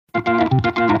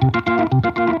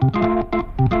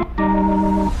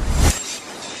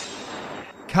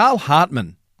Carl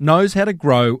Hartmann knows how to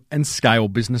grow and scale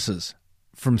businesses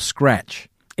from scratch.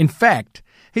 In fact,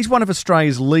 he's one of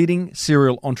Australia's leading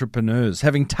serial entrepreneurs,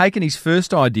 having taken his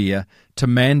first idea,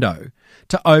 Tamando,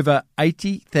 to over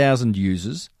 80,000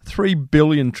 users, 3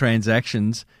 billion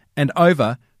transactions, and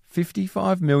over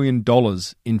 $55 million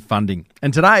in funding.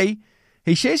 And today,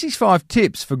 he shares his 5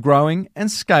 tips for growing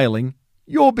and scaling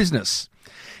your business.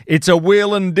 It's a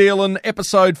Wheelin' Dealin'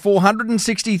 episode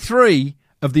 463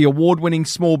 of the award-winning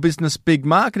Small Business Big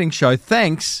Marketing Show,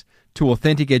 thanks to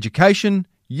Authentic Education,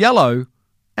 Yellow,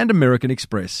 and American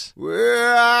Express.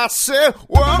 Well, I said,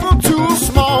 welcome to a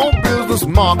small business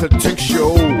marketing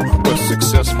show, where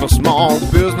successful small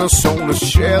business owners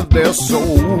share their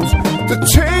souls to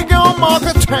take your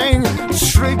marketing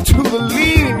straight to the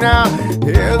lead. Now,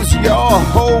 here's your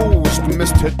host,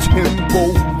 Mr.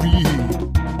 Timbo Reed.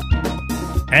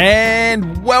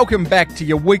 And welcome back to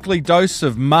your weekly dose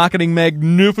of marketing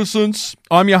magnificence.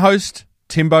 I'm your host,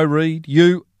 Timbo Reed.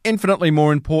 You, infinitely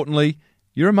more importantly,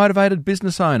 you're a motivated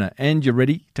business owner and you're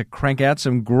ready to crank out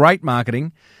some great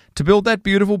marketing to build that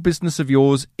beautiful business of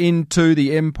yours into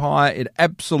the empire it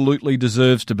absolutely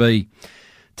deserves to be.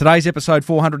 Today's episode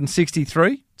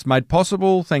 463. It's made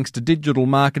possible thanks to digital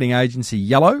marketing agency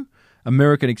Yellow,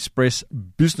 American Express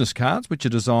business cards, which are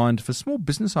designed for small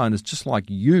business owners just like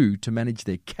you to manage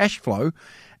their cash flow,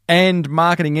 and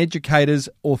marketing educators,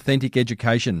 Authentic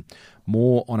Education.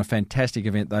 More on a fantastic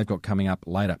event they've got coming up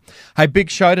later. Hey, big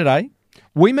show today.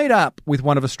 We meet up with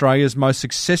one of Australia's most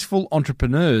successful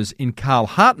entrepreneurs in Carl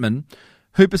Hartmann,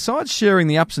 who, besides sharing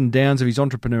the ups and downs of his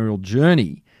entrepreneurial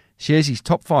journey, shares his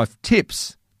top 5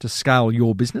 tips to scale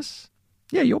your business.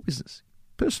 Yeah, your business.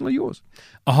 Personally yours.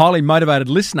 A highly motivated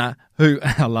listener who,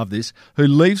 I love this, who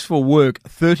leaves for work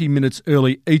 30 minutes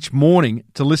early each morning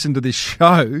to listen to this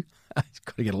show. He's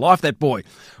got to get a life, that boy.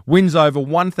 Wins over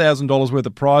 $1,000 worth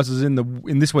of prizes in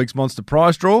this week's Monster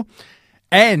Prize Draw.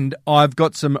 And I've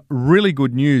got some really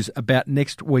good news about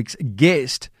next week's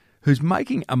guest, who's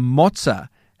making a mozza,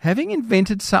 having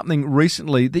invented something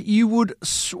recently that you would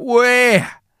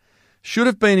swear should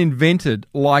have been invented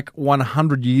like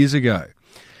 100 years ago.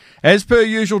 As per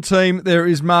usual, team, there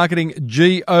is marketing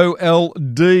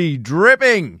GOLD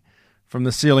dripping from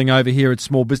the ceiling over here at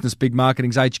Small Business Big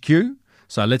Marketing's HQ.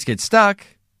 So let's get stuck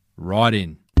right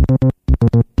in.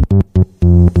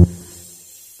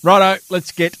 Righto,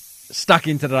 let's get stuck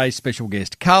in today's special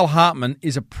guest. Carl Hartmann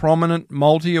is a prominent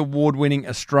multi-award-winning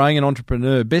Australian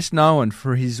entrepreneur, best known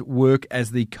for his work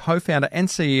as the co-founder and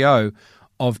CEO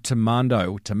of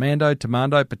Tamando,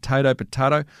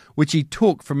 potato, which he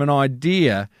took from an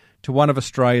idea to one of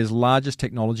Australia's largest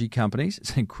technology companies.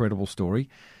 It's an incredible story.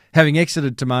 Having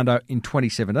exited Tamando in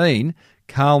 2017,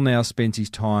 Carl now spends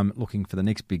his time looking for the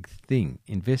next big thing,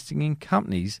 investing in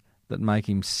companies that make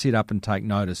him sit up and take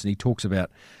notice. And he talks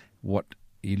about what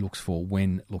he looks for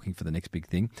when looking for the next big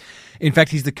thing. In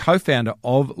fact, he's the co-founder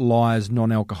of Liar's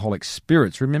Non-Alcoholic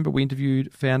Spirits. Remember we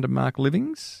interviewed founder Mark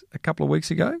Livings a couple of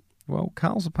weeks ago? Well,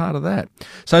 Carl's a part of that.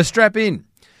 So strap in,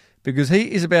 because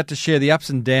he is about to share the ups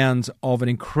and downs of an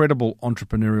incredible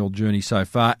entrepreneurial journey so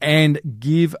far and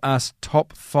give us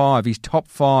his top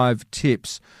 5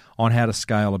 tips on how to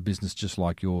scale a business just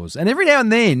like yours. And every now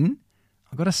and then,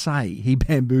 I've got to say, he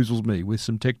bamboozles me with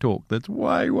some tech talk that's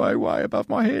way, way, way above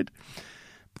my head.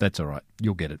 But that's all right.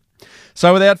 You'll get it.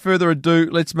 So without further ado,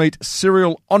 let's meet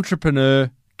serial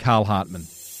entrepreneur Carl Hartmann.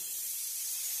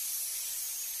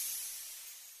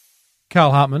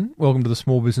 Carl Hartmann, welcome to the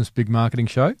Small Business Big Marketing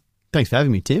Show. Thanks for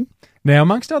having me, Tim. Now,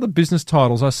 amongst other business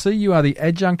titles, I see you are the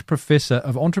Adjunct Professor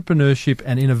of Entrepreneurship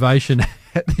and Innovation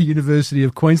at the University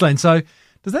of Queensland. So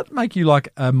does that make you like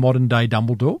a modern-day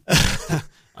Dumbledore?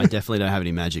 I definitely don't have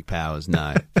any magic powers,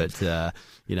 no. But,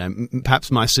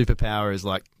 perhaps my superpower is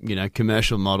like,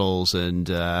 commercial models and,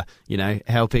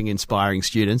 helping inspiring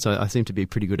students. I seem to be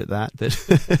pretty good at that.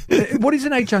 But what is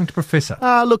an adjunct professor?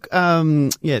 So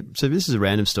this is a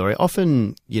random story.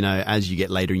 Often, as you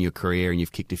get later in your career and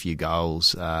you've kicked a few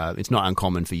goals, it's not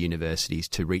uncommon for universities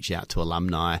to reach out to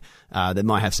alumni that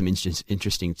might have some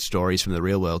interesting stories from the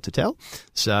real world to tell.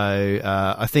 So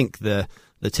I think the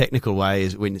technical way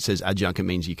is when it says adjunct, it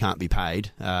means you can't be paid.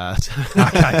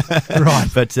 Okay, right.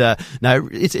 But no,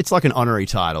 it's like an honorary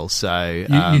title. So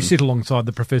you sit alongside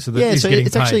the professor that is getting paid.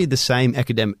 It's actually the same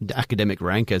academic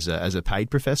rank as a paid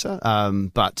professor.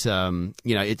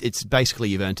 It's basically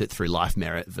you've earned it through life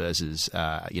merit versus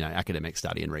academic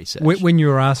study and research. When you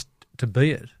were asked to be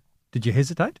it, did you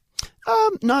hesitate?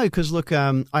 No, because look,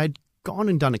 I'd gone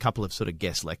and done a couple of sort of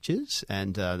guest lectures,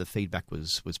 and the feedback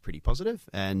was pretty positive.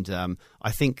 And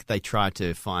I think they tried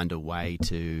to find a way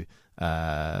to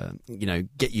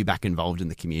get you back involved in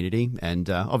the community, and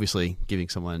obviously giving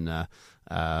someone a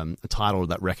title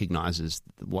that recognises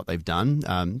what they've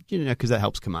done, because that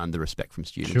helps command the respect from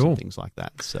students and things like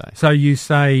that. So you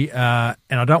say, and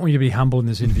I don't want you to be humble in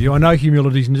this interview. I know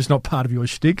humility is just not part of your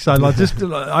shtick, so just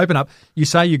open up. You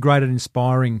say you're great at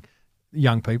inspiring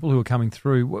young people who are coming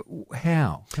through.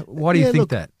 How? Why do you think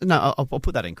that? No, I'll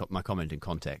put that in my comment in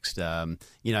context. When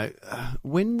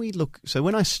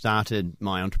I started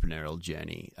my entrepreneurial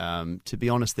journey, to be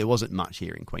honest, there wasn't much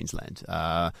here in Queensland.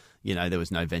 There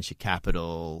was no venture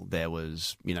capital. There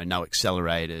was, no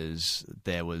accelerators.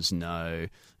 There was no,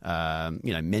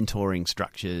 mentoring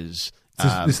structures.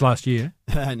 This last year?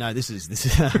 No, this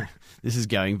is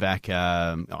going back,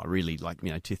 really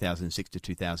 2006 to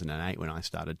 2008 when I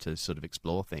started to sort of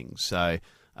explore things. So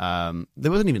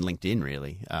there wasn't even LinkedIn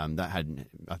really. I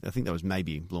think that was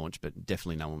maybe launched, but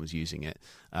definitely no one was using it.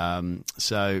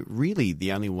 So really,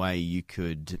 the only way you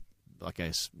could,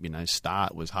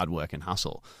 start was hard work and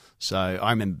hustle. So I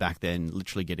remember back then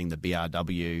literally getting the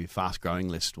BRW fast growing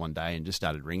list one day and just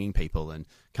started ringing people and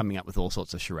coming up with all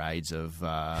sorts of charades of,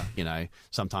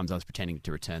 sometimes I was pretending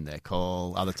to return their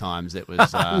call. Other times it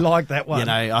was... like that one.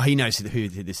 He knows who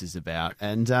this is about.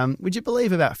 And would you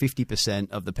believe about 50%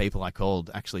 of the people I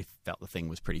called actually felt the thing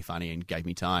was pretty funny and gave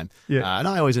me time. Yeah. And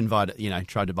I always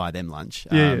tried to buy them lunch.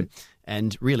 Yeah.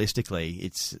 And realistically,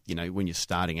 it's, when you're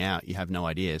starting out, you have no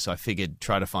idea. So I figured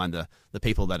try to find the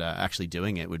people that are actually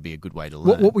doing it would be a good way to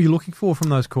learn. What were you looking for from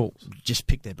those calls? Just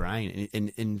pick their brain.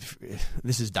 And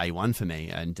this is day one for me.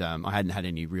 And I hadn't had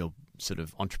any real sort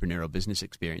of entrepreneurial business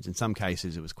experience. In some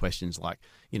cases, it was questions like,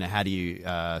 how do you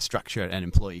structure an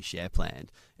employee share plan?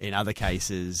 In other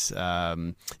cases,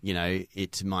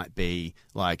 it might be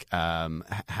like,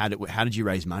 how did you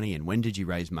raise money, and when did you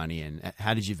raise money, and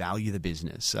how did you value the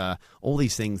business? All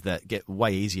these things that get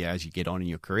way easier as you get on in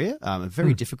your career are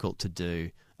very difficult to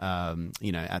do.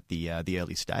 At the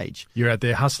early stage, you're out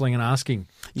there hustling and asking.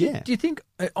 Yeah. Do you think?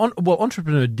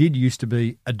 Entrepreneur did used to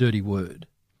be a dirty word.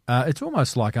 It's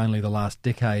almost like only the last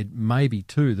decade, maybe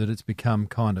two, that it's become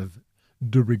kind of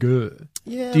de rigueur.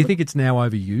 Yeah. Do you think it's now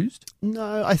overused?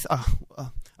 No, I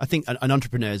think an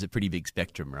entrepreneur is a pretty big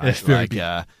spectrum, right? It's very big.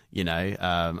 I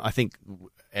think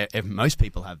most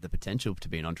people have the potential to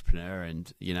be an entrepreneur,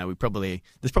 and there's probably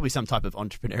some type of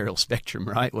entrepreneurial spectrum,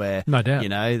 right? Where no doubt,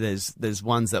 there's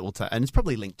ones that will take, and it's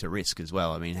probably linked to risk as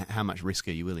well. I mean, how much risk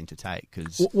are you willing to take?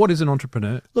 Because what is an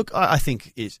entrepreneur? Look, I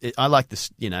think I like this.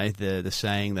 The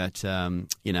saying that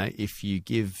if you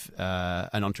give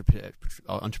an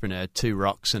entrepreneur 2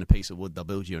 rocks and a piece of wood, they'll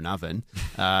build you an oven.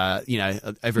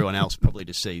 Everyone else probably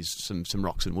just sees some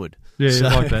rocks and wood. Yeah,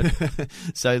 I like that.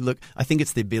 So look, I think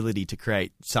it's the ability to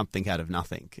create something out of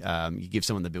nothing. You give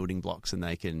someone the building blocks and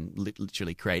they can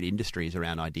literally create industries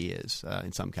around ideas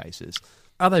in some cases.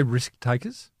 Are they risk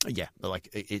takers? Yeah, like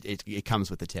it comes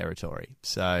with the territory.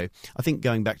 So I think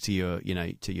going back to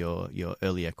your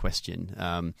earlier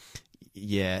question,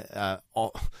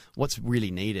 what's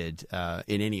really needed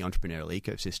in any entrepreneurial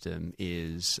ecosystem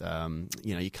is,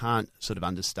 you can't sort of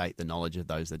understate the knowledge of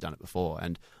those that have done it before.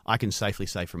 And I can safely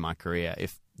say from my career,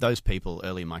 if those people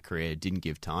early in my career didn't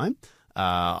give time,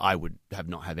 I would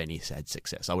not have any sad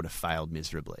success. I would have failed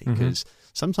miserably because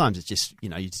sometimes it's just, you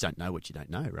just don't know what you don't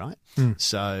know, right?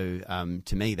 So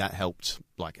to me, that helped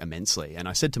immensely. And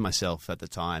I said to myself at the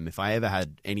time, if I ever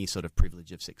had any sort of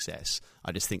privilege of success,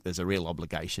 I just think there's a real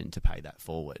obligation to pay that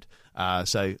forward.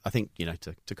 So I think,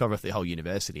 to cover off the whole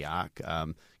university arc,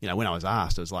 when I was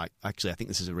asked, I was like, actually, I think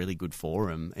this is a really good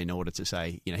forum in order to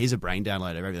say, here's a brain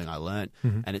download of everything I learned.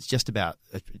 And it's just about,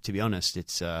 to be honest,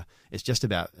 it's just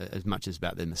about as much as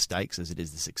about the mistakes as it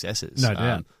is the successes. No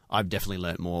doubt. I've definitely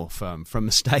learnt more from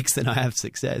mistakes than I have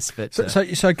success. But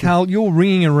so Carl, you're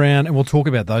ringing around, and we'll talk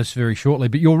about those very shortly,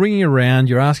 but you're ringing around,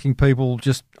 you're asking people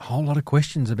just a whole lot of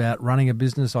questions about running a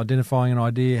business, identifying an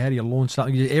idea, how do you launch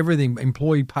something, everything,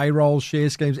 employee payroll, share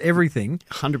schemes, everything.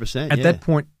 100%. At that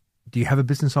point, do you have a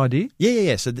business idea?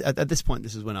 Yeah. So at this point,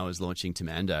 this is when I was launching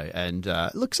Tamando, and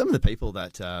look, some of the people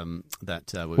that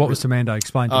what was Tamando?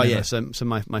 Explain to me. Oh yeah, so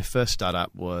my first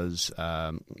startup was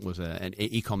an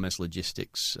e-commerce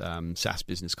logistics SaaS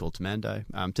business called Tamando.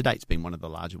 To date, it's been one of the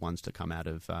larger ones to come out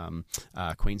of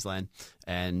Queensland.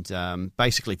 And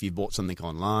basically, if you've bought something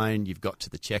online, you've got to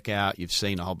the checkout, you've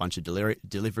seen a whole bunch of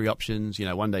delivery options.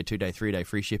 1 day, 2 day, 3 day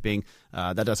free shipping.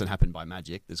 That doesn't happen by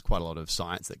magic. There's quite a lot of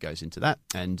science that goes into that,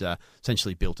 and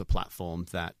essentially built a platform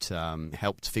that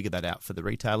helped figure that out for the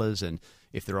retailers. And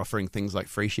if they're offering things like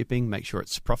free shipping, make sure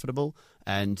it's profitable.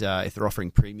 And if they're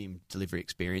offering premium delivery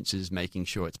experiences, making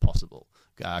sure it's possible.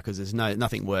 Because there's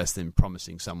nothing worse than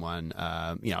promising someone,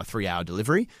 a 3-hour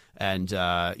delivery, and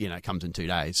it comes in 2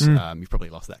 days. You've probably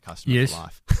lost that customer for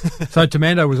life. So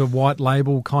Tamando was a white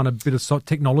label kind of bit of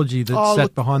technology that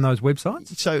sat behind those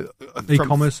websites. So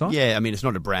e-commerce site. Yeah, I mean it's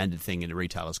not a branded thing in a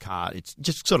retailer's cart. It's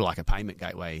just sort of like a payment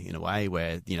gateway in a way,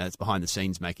 where it's behind the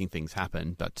scenes making things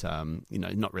happen, but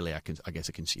not really. I guess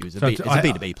a consumer. It's a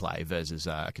B2B play versus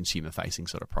a consumer facing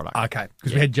sort of product. Okay,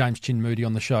 because we had James Chin Moody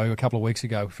on the show a couple of weeks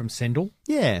ago from Sendle.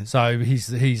 Yeah. So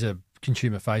he's a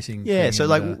consumer facing. Yeah.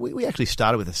 So we actually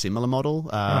started with a similar model.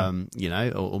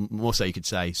 Or more so you could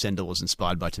say Sendle was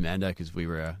inspired by Tamando because we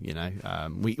were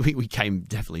we came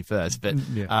definitely first, but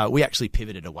we actually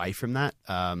pivoted away from that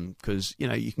because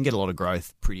you can get a lot of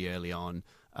growth pretty early on.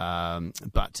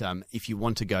 But if you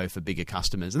want to go for bigger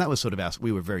customers, and that was sort of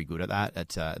we were very good at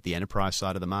that at the enterprise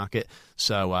side of the market.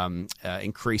 So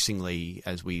increasingly,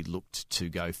 as we looked to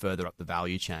go further up the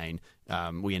value chain,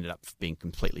 we ended up being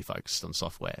completely focused on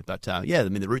software. But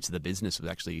the roots of the business was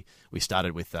actually we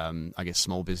started with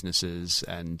small businesses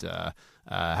and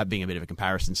being a bit of a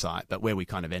comparison site. But where we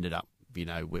kind of ended up,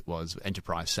 it was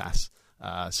enterprise SaaS.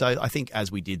 So I think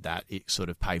as we did that, it sort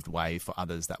of paved way for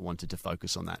others that wanted to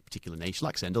focus on that particular niche,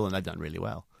 like Sendle, and they've done really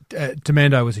well.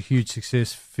 Tamando was a huge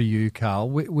success for you, Carl.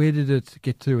 Where did it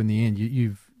get to in the end?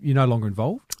 You're no longer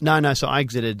involved? No. So I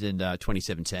exited in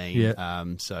 2017. Yeah.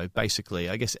 So basically,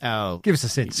 I guess give us a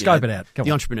sense. Scope it out. Come on.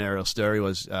 The entrepreneurial story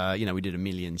was, we did $1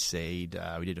 million seed,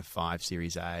 we did a 5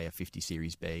 Series A, a 50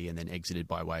 Series B, and then exited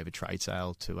by way of a trade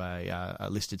sale to a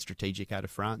listed strategic out of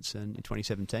France in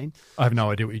 2017. I have no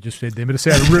idea what you just said there, but it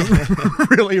sounded really,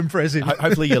 really impressive.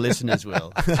 Hopefully your listeners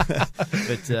will.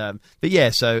 But yeah.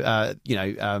 So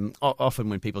often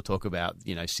when people talk about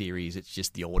series, it's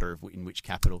just the order in which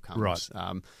capital comes. Right.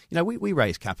 We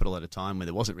raised capital at a time where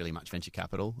there wasn't really much venture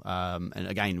capital, and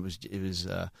again, it was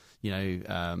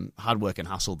hard work and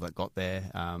hustle that got there.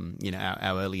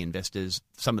 Our early investors,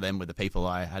 some of them were the people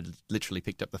I had literally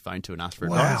picked up the phone to and asked for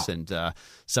advice, and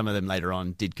some of them later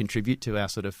on did contribute to our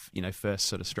sort of first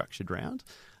sort of structured round.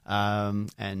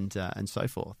 And so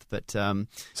forth. But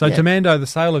Tamando, the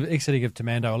sale of exiting of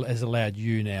Tamando has allowed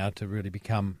you now to really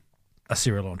become a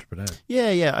serial entrepreneur.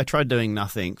 Yeah. I tried doing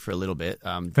nothing for a little bit.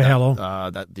 For how long?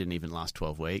 That didn't even last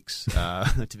 12 weeks,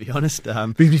 to be honest.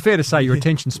 But it'd be fair to say your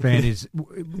attention span is...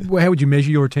 How would you measure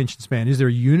your attention span? Is there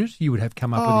a unit you would have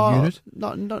come up with a unit?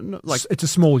 Not like it's a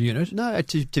small unit. No,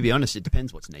 to be honest, it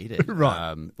depends what's needed.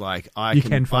 Right. I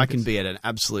can be at an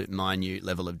absolute minute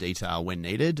level of detail when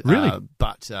needed. Really?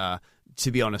 But to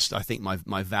be honest, I think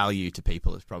my value to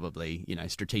people is probably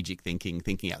strategic thinking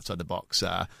outside the box.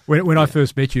 When I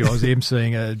first met you, I was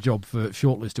emceeing a job for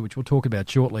Shortlister, which we'll talk about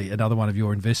shortly, another one of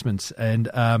your investments, and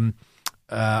it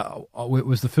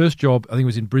was the first job. I think it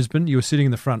was in Brisbane. You were sitting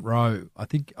in the front row. I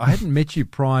think I hadn't met you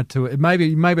prior to it.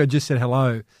 Maybe I just said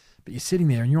hello, but you're sitting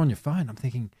there and you're on your phone. I'm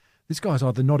thinking, this guy's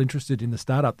either not interested in the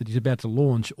startup that he's about to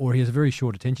launch or he has a very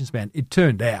short attention span. It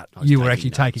turned out you were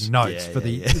actually taking notes for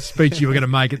the speech you were going to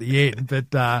make at the end,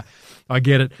 but I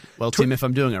get it. Well, Tim, if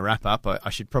I'm doing a wrap-up, I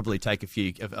should probably take a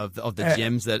few of the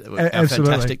gems that our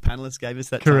fantastic panellists gave us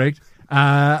that Correct.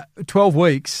 time. 12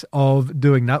 weeks of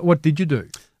doing that. What did you do?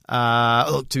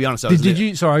 Look, to be honest, did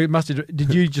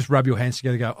you just rub your hands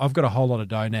together and go, I've got a whole lot of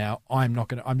dough now. I'm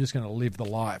just going to live the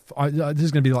life. This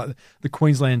is going to be like the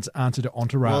Queensland's answer to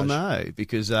Entourage. Well, no,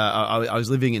 because I was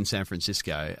living in San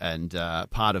Francisco, and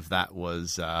part of that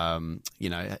was,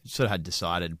 sort of had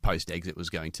decided post-exit was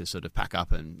going to sort of pack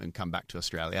up and come back to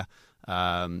Australia.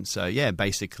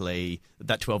 Basically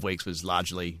that 12 weeks was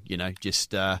largely,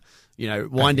 just,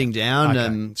 winding down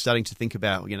and starting to think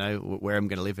about, where I'm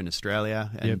going to live in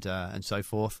Australia and so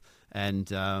forth. And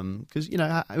because,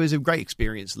 it was a great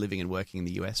experience living and working in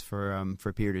the US for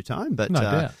a period of time. But,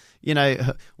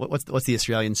 what's the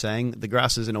Australian saying? The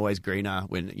grass isn't always greener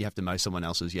when you have to mow someone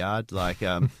else's yard. Like,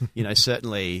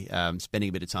 certainly spending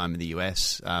a bit of time in the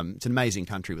US, it's an amazing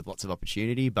country with lots of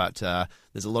opportunity, but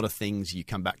there's a lot of things you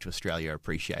come back to Australia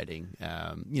appreciating,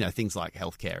 things like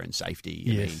healthcare and safety.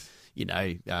 Yes.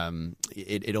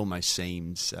 It almost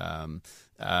seems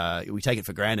we take it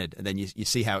for granted, and then you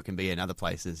see how it can be in other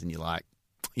places, and you're like,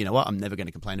 you know what, I'm never going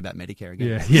to complain about Medicare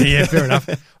again. Yeah, fair enough.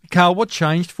 Carl, what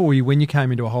changed for you when you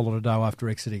came into a whole lot of dough after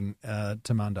exiting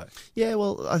Tamando? Yeah,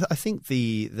 well, I think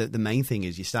the main thing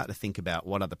is you start to think about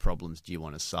what other problems do you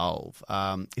want to solve.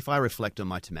 If I reflect on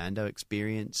my Tamando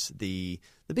experience, the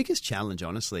biggest challenge,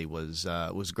 honestly, was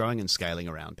growing and scaling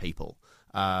around people.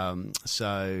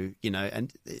 So,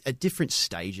 and at different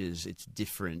stages, it's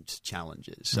different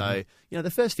challenges. So,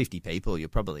 the first 50 people, you're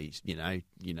probably,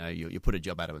 you put a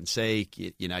job out on Seek,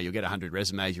 you'll get 100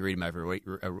 resumes, you read them over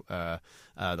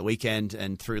the weekend,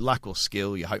 and through luck or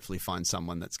skill, you hopefully find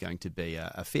someone that's going to be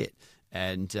a fit.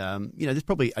 And, there's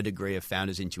probably a degree of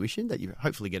founder's intuition that you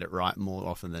hopefully get it right more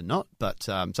often than not, but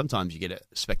sometimes you get it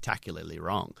spectacularly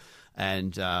wrong.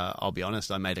 And I'll be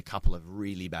honest, I made a couple of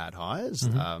really bad hires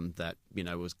that,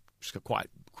 was quite,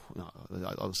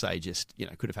 I'll say just,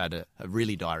 could have had a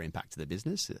really dire impact to the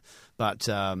business. But,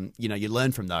 you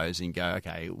learn from those and go,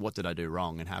 okay, what did I do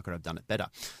wrong and how could I have done it better?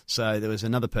 So there was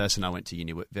another person I went to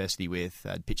university with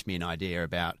pitched me an idea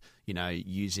about,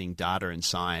 using data and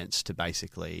science to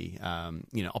basically,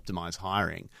 optimize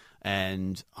hiring.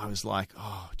 And I was like,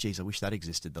 oh, geez, I wish that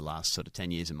existed the last sort of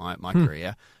 10 years of my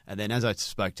career. And then as I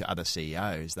spoke to other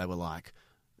CEOs, they were like,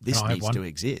 this needs to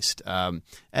exist. And,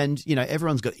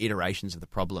 everyone's got iterations of the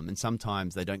problem, and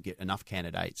sometimes they don't get enough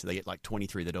candidates. So they get like 20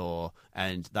 through the door,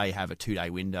 and they have a 2-day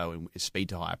window and speed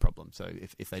to hire problem. So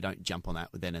if they don't jump on that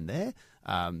then and there,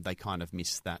 they kind of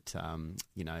miss that,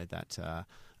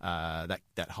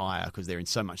 that hire because they're in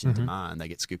so much in demand, they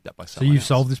get scooped up by someone. So you've else.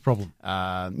 solved this problem?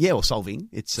 Or solving.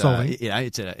 It's solving.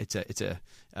 It's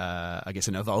I guess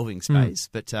an evolving space.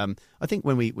 But I think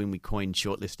when we coined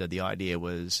Shortlisted, the idea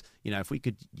was, if we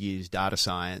could use data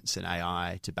science and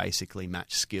AI to basically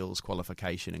match skills,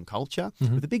 qualification, and culture,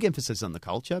 with a big emphasis on the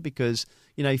culture, because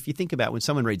if you think about when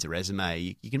someone reads a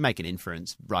resume, you can make an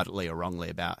inference, rightly or wrongly,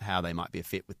 about how they might be a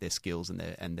fit with their skills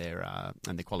and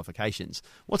their qualifications.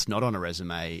 What's not on a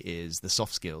resume is the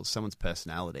soft skills, someone's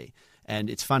personality.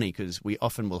 And it's funny because we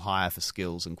often will hire for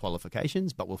skills and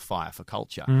qualifications, but we'll fire for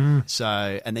culture.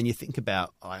 So, and then you think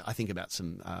about, I think about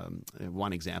some,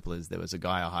 one example is there was a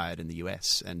guy I hired in the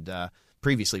US, and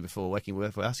previously before working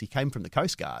with us, he came from the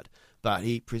Coast Guard. But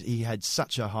he had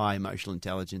such a high emotional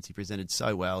intelligence. He presented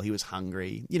so well. He was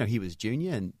hungry. He was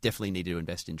junior and definitely needed to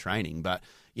invest in training. But,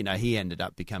 he ended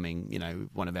up becoming,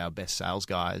 one of our best sales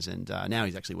guys. And now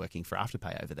he's actually working for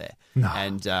Afterpay over there. No.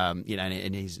 And,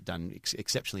 and he's done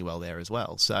exceptionally well there as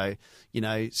well. So,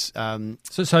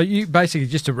 So you basically,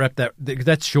 just to wrap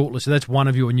that's Shortlist. So that's one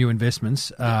of your new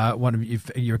investments.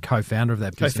 You're a co-founder of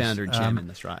that business. Co-founder and chairman,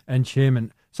 that's right. And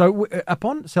chairman. So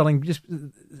upon selling, just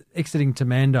exiting to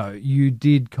Mando, you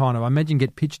did kind of, I imagine,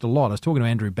 get pitched a lot. I was talking to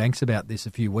Andrew Banks about this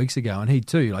a few weeks ago, and he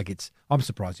too, I'm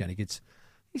surprised he only gets,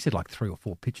 he said like 3 or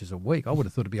 4 pitches a week. I would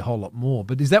have thought it'd be a whole lot more.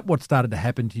 But is that what started to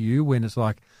happen to you when it's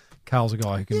like, Carl's a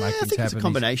guy who can make things happen? I think it's a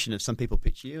combination of some people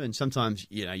pitch you, and sometimes,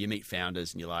 you meet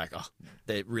founders and you're like, oh,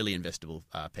 they're really investable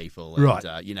people. And, right.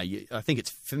 I think it's,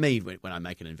 for me, when I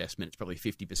make an investment, it's probably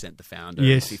 50% the founder,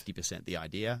 yes, and 50% the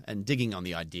idea. And digging on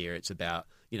the idea, it's about,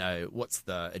 what's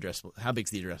the addressable, how big's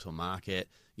the addressable market?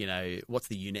 What's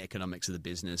the unit economics of the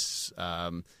business?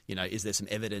 Is there some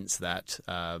evidence that,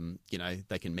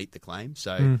 they can meet the claim?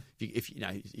 So if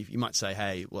you might say,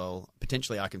 hey, well,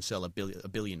 potentially I can sell a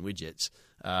billion widgets.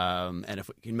 And if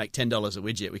we can make $10 a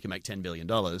widget, we can make $10 billion.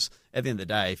 At the end of the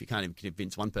day, if you can't even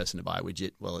convince one person to buy a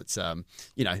widget, well, it's,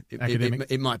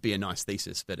 it might be a nice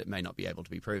thesis, but it may not be able to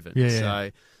be proven.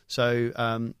 So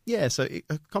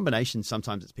a combination,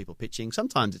 sometimes it's people pitching.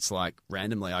 Sometimes it's like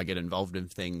randomly I get involved in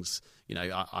things,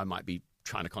 I might be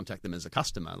trying to contact them as a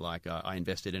customer. Like I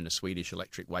invested in a Swedish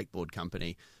electric wakeboard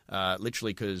company,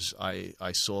 literally because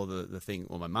I saw the thing,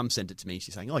 or my mum sent it to me.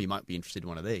 She's saying, oh, you might be interested in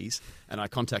one of these. And I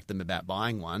contact them about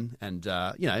buying one. And,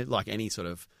 like any sort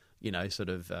of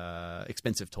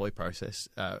expensive toy purchase,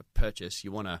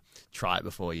 you want to try it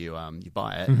before you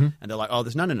buy it. And they're like, oh,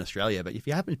 there's none in Australia, but if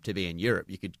you happen to be in Europe,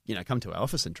 you could come to our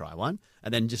office and try one.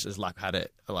 And then just as luck had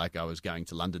it, like I was going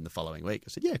to London the following week, I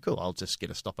said, yeah, cool, I'll just get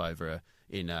a stopover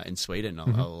in Sweden.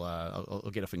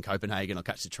 I'll get off in Copenhagen. I'll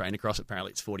catch the train across.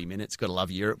 Apparently it's 40 minutes. Got to love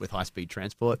Europe with high speed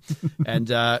transport. And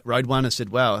rode one. I said,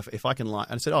 well, if I can, and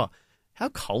I said, oh, how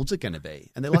cold's it going to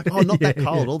be? And they're like, oh, not that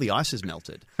cold. All the ice is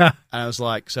melted. And I was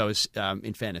like, so it was,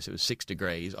 in fairness, it was 6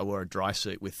 degrees. I wore a dry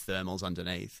suit with thermals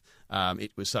underneath.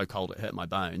 It was so cold it hurt my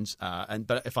bones.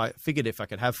 But if I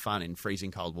could have fun in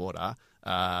freezing cold water,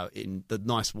 in the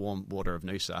nice warm water of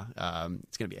Noosa,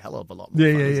 it's going to be a hell of a lot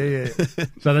more fun.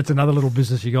 So that's another little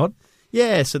business you got?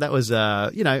 Yeah, so that was,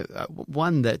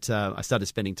 one that I started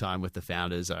spending time with the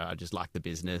founders. I just like the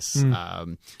business.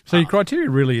 So your criteria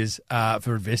really is,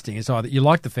 for investing, is either you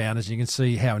like the founders, you can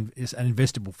see how an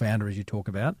investable founder, as you talk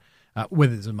about,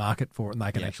 whether there's a market for it and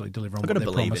they can actually deliver on what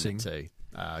they're promising. In it too.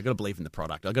 I've got to believe in the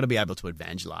product. I've got to be able to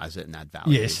evangelize it and add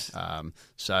value. Yes.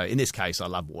 So in this case, I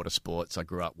love water sports. I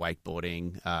grew up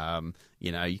wakeboarding.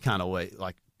 You can't always,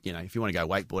 like, if you want to go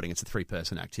wakeboarding, it's a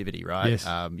 3-person activity, right? Yes.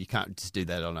 You can't just do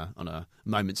that on a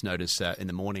moment's notice in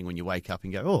the morning when you wake up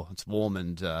and go, oh, it's warm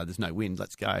and there's no wind,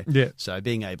 let's go. Yeah. So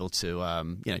being able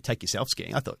to take yourself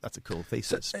skiing, I thought that's a cool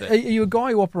thesis. Are you a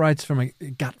guy who operates from a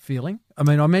gut feeling? I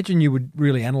mean, I imagine you would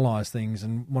really analyse things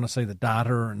and want to see the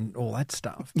data and all that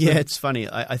stuff. Yeah, it's funny.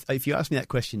 If you asked me that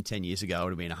question 10 years ago, it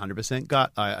would have been 100%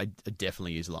 gut. I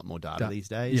definitely use a lot more data these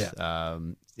days. Yeah.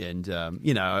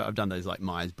 I've done those like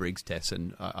Myers-Briggs tests,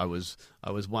 and I was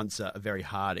once a very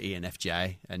hard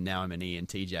ENFJ, and now I'm an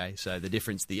ENTJ. So the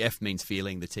difference, the F means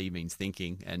feeling, the T means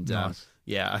thinking. And Nice.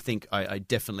 I think I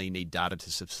definitely need data to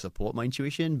support my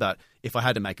intuition. But if I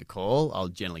had to make a call, I'll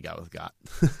generally go with gut.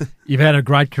 You've had a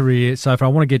great career. So if I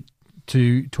want to get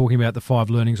to talking about the 5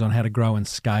 learnings on how to grow and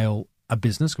scale a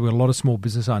business, we've got a lot of small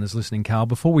business owners listening, Carl.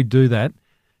 Before we do that,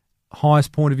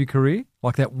 highest point of your career,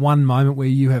 like that one moment where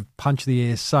you have punched the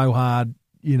air so hard,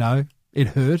 it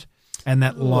hurt, and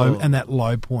that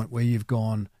low point where you've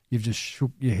just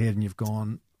shook your head and you've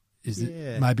gone,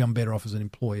 maybe I'm better off as an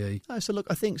employee. So look,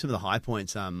 I think some of the high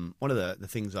points, one of the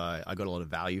things I got a lot of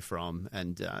value from,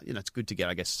 and it's good to get,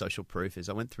 I guess, social proof, is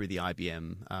I went through the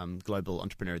IBM Global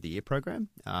Entrepreneur of the Year program,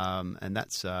 and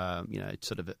that's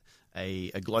sort of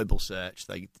a global search.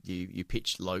 You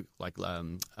pitch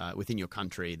within your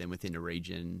country, then within a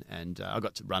region, and I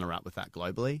got to runner up with that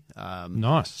globally.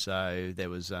 Nice. So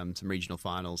there was some regional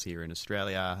finals here in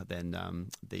Australia. Then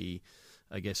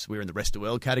I guess we're in the rest of the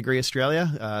world category,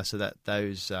 Australia. So that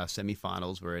those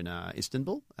semi-finals were in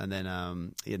Istanbul, and then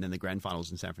the grand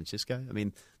finals in San Francisco. I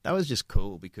mean, that was just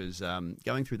cool because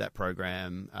going through that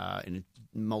program in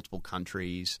multiple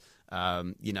countries,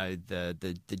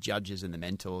 the judges and the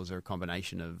mentors are a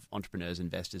combination of entrepreneurs,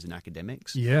 investors, and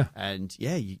academics. Yeah. And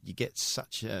you get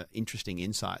such interesting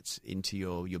insights into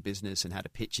your business and how to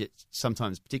pitch it.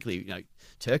 Sometimes, particularly,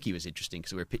 Turkey was interesting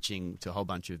because we were pitching to a whole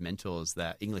bunch of mentors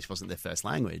that English wasn't their first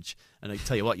language. And I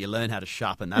tell you what, you learn how to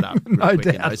sharpen that up real quick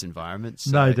in those environments.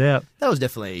 So no doubt. That was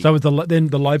definitely... So was then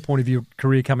the low point of your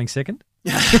career coming second?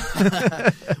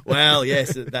 Well,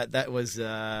 yes, that was...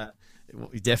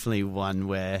 definitely one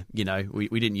where, we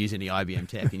didn't use any IBM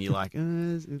tech, and you're like,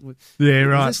 yeah,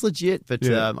 right. Is this legit? But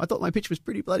I thought my pitch was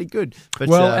pretty bloody good. But,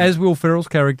 as Will Ferrell's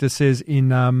character says in,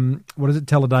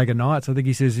 Talladega Nights, I think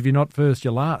he says, if you're not first,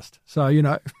 you're last. So,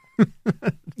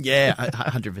 Yeah,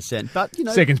 100%. But,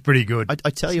 second's pretty good. I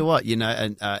tell you what,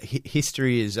 and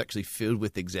history is actually filled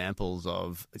with examples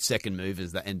of second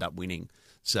movers that end up winning.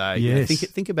 So yes.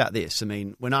 Think about this. I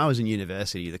mean, when I was in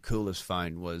university, the coolest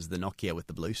phone was the Nokia with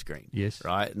the blue screen. Yes.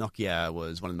 Right? Nokia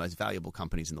was one of the most valuable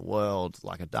companies in the world,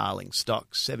 like a darling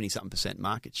stock, 70-something%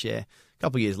 market share. A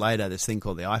couple of years later, this thing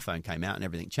called the iPhone came out and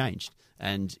everything changed.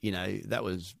 And, that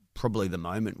was probably the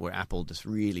moment where Apple just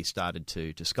really started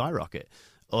to skyrocket.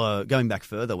 Or going back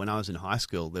further, when I was in high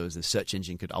school, there was a search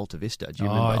engine called Alta Vista. Do you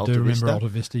remember Alta Vista? I do remember Alta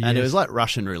Vista, yes. And it was like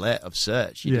Russian roulette of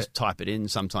search. You just type it in.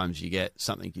 Sometimes you get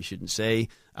something you shouldn't see.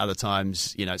 Other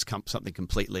times, it's something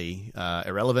completely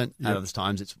irrelevant. Yep. Other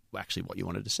times, it's actually what you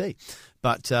wanted to see.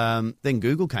 But then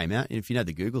Google came out. And if you know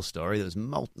the Google story, there was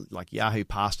like Yahoo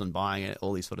passed on buying it,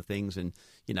 all these sort of things. And,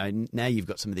 now you've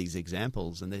got some of these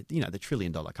examples, and they're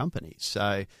trillion-dollar companies.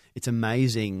 So it's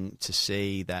amazing to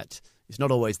see that it's not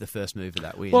always the first mover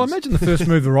that wins. Well, I imagine the first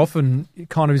mover often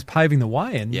kind of is paving the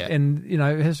way and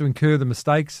has to incur the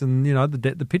mistakes and,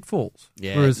 the pitfalls.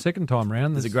 Yeah. Whereas second time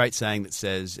round... There's a great saying that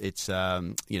says it's,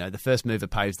 the first mover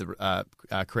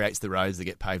creates the roads that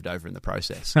get paved over in the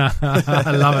process.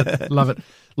 I love it.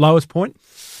 Lowest point?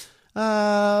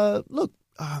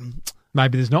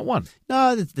 Maybe there's not one.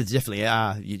 No, there definitely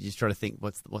are. You just try to think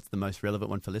what's the most relevant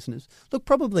one for listeners. Look,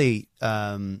 probably,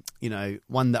 one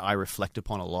that I reflect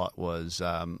upon a lot was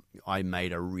I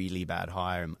made a really bad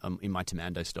hire in my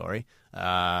Tamando story.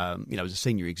 I was a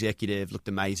senior executive, looked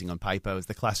amazing on paper. It was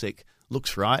the classic,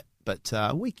 looks right, but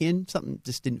a week in, something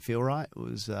just didn't feel right. It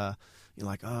was... you're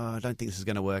like, I don't think this is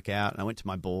going to work out. And I went to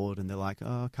my board and they're like,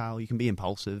 Carl, you can be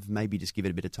impulsive. Maybe just give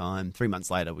it a bit of time. 3 months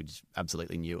later, we just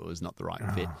absolutely knew it was not the right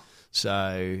fit.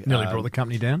 So nearly brought the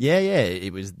company down. Yeah.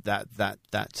 It was that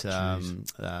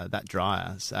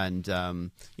dryer,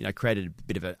 and created a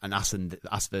bit of an us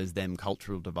versus them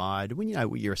cultural divide. When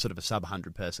you're a sort of a sub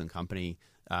 100-person company,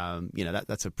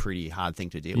 that's a pretty hard thing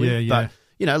to deal with. Yeah.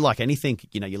 But like anything,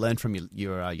 you learn from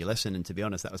your lesson, and to be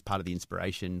honest, that was part of the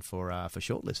inspiration for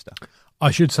Shortlister. I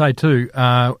should say too,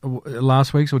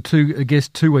 last week's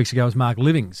 2 weeks ago was Mark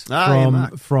Livings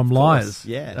from Liars,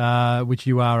 which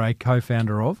you are a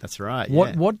co-founder of. That's right.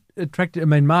 What attracted? I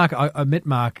mean, Mark, I met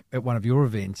Mark at one of your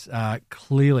events.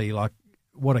 Clearly, like,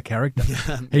 what a character!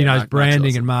 He knows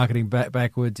branding and marketing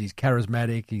backwards. He's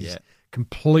charismatic. He's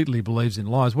completely believes in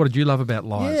lives. What did you love about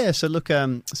lives? Yeah, so look,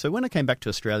 so when I came back to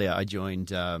Australia, I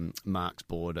joined Mark's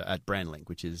board at Brandlink,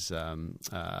 which is one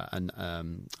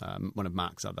of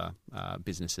Mark's other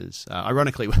businesses.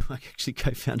 Ironically, I actually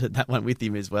co-founded that one with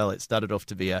him as well. It started off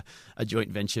to be a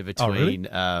joint venture between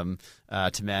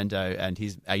Tamando and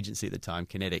his agency at the time,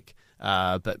 Kinetic.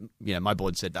 But my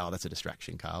board said, "Oh, that's a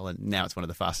distraction, Carl." And now it's one of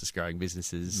the fastest growing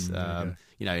businesses,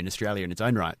 in Australia in its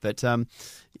own right. But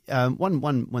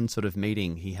one sort of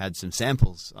meeting, he had some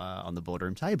samples on the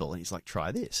boardroom table, and he's like,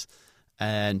 "Try this,"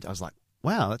 and I was like,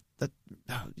 "Wow, that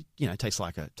tastes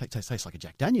like a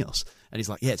Jack Daniel's." And he's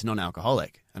like, "Yeah, it's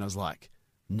non-alcoholic," and I was like,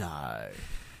 "No."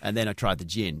 And then I tried the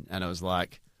gin, and I was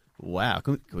like, "Wow,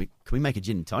 can we make a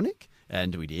gin and tonic?"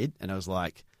 And we did, and I was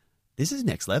like, this is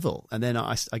next level. And then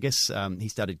I guess he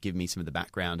started giving me some of the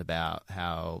background about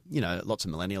how, lots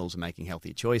of millennials are making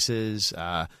healthier choices.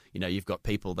 You've got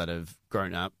people that have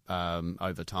grown up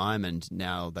over time and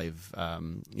now they've,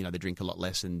 they drink a lot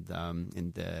less in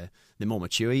their more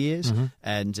mature years.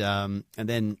 Mm-hmm.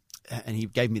 And he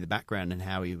gave me the background and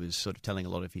how he was sort of telling a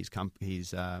lot of his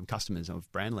customers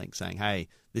of Brandlink saying, hey,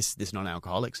 this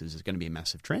non-alcoholics is going to be a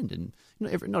massive trend. And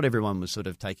not everyone was sort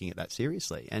of taking it that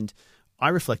seriously. And I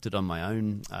reflected on my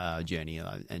own journey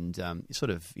and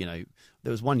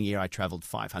there was one year I traveled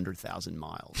 500,000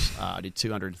 miles. I did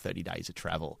 230 days of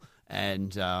travel.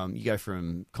 And you go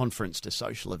from conference to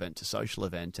social event,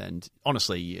 and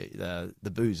honestly, the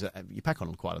booze, you pack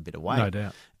on quite a bit of weight. No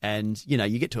doubt. And,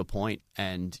 you get to a point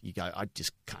and you go, I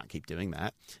just can't keep doing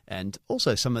that. And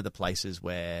also some of the places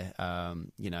where,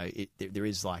 there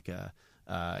is like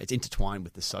it's intertwined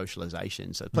with the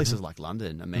socialization. So places like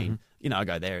London, I mean, I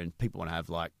go there and people want to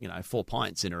have 4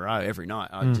 pints in a row every night.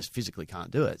 I just physically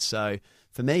can't do it. So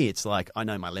for me, it's like I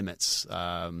know my limits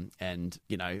and,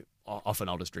 often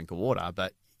I'll just drink a water,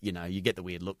 but you get the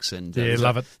weird looks and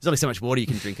love it. There's only so much water you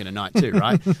can drink in a night too,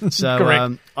 right? So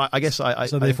Correct. I guess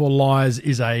so therefore lies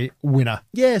is a winner.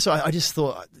 Yeah, so I just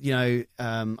thought,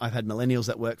 I've had millennials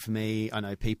that work for me. I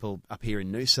know people up here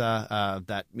in Noosa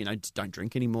that, just don't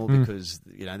drink anymore because,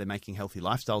 they're making healthy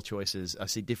lifestyle choices. I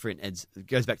see different ads. It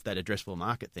goes back to that addressable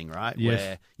market thing, right? Yes.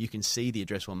 Where you can see the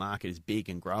addressable market is big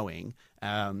and growing.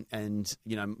 And,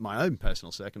 my own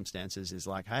personal circumstances is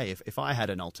like, hey, if I had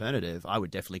an alternative, I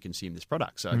would definitely consume this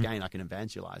product. So again, I can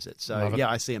evangelize it. So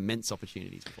I see immense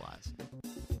opportunities with lies.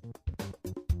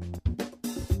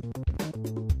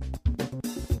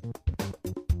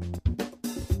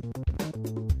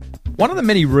 One of the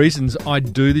many reasons I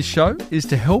do this show is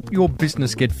to help your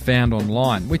business get found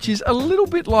online, which is a little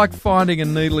bit like finding a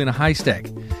needle in a haystack.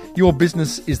 Your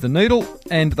business is the needle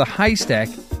and the haystack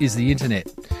is the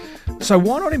internet. So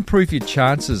why not improve your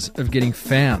chances of getting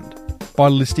found by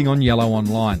listing on Yellow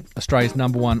Online, Australia's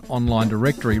 #1 online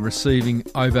directory, receiving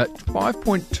over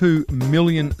 5.2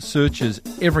 million searches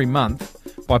every month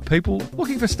by people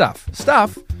looking for stuff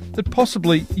that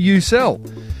possibly you sell.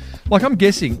 Like, I'm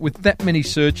guessing with that many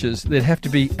searches, there'd have to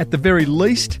be, at the very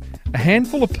least, a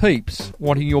handful of peeps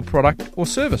wanting your product or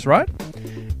service, right?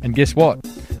 And guess what?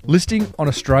 Listing on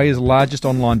Australia's largest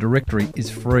online directory is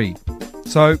free.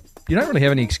 So you don't really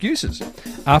have any excuses.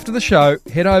 After the show,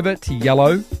 head over to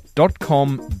yellow.com.au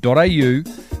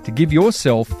to give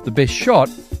yourself the best shot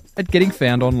at getting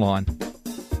found online.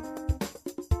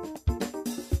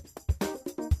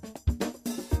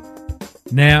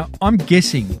 Now, I'm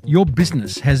guessing your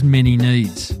business has many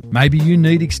needs. Maybe you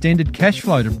need extended cash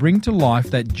flow to bring to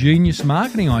life that genius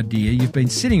marketing idea you've been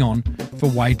sitting on for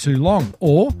way too long.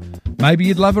 Or maybe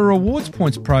you'd love a rewards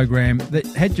points program that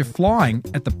had you flying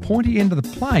at the pointy end of the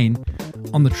plane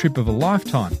on the trip of a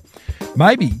lifetime.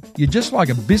 Maybe you'd just like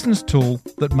a business tool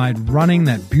that made running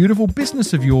that beautiful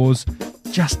business of yours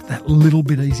just that little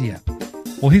bit easier.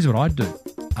 Well, here's what I'd do.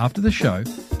 After the show,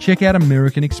 check out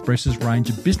American Express's range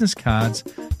of business cards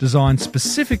designed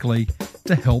specifically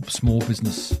to help small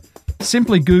business.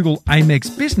 Simply Google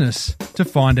Amex Business to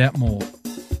find out more.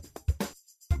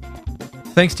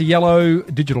 Thanks to Yellow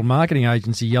digital marketing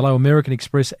agency, Yellow, American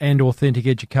Express and Authentic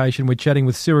Education, we're chatting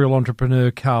with serial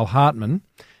entrepreneur Carl Hartmann.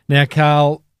 Now,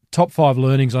 Carl, top 5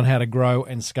 learnings on how to grow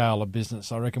and scale a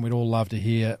business. I reckon we'd all love to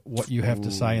hear what you have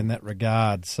to say in that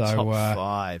regard. So, top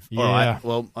 5. Yeah. All right.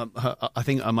 Well, I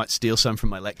think I might steal some from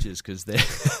my lectures because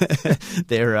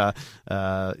they're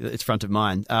it's front of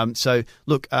mind. So,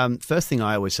 look, first thing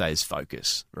I always say is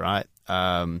focus, right?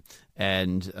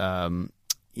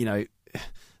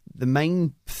 The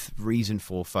main reason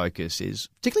for focus is,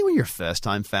 particularly when you're a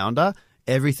first-time founder,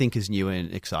 everything is new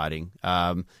and exciting.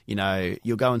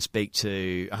 You'll go and speak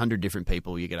to 100 different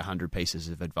people. You get 100 pieces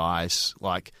of advice.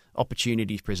 Like,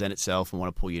 opportunities present itself and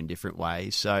want to pull you in different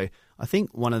ways. So I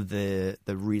think one of the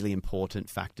really important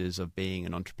factors of being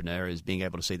an entrepreneur is being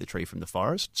able to see the tree from the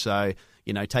forest. So,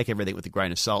 take everything with a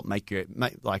grain of salt, make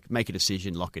a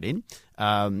decision, lock it in,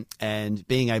 and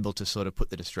being able to sort of put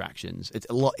the distractions. It's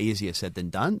a lot easier said than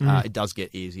done. It does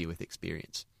get easier with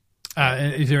experience.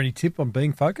 Is there any tip on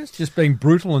being focused? Just being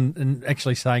brutal and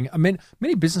actually saying. I mean,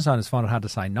 many business owners find it hard to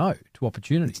say no to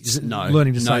opportunities.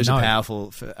 Learning to say no. No's are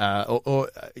powerful.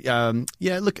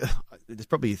 Look, there's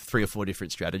probably 3 or 4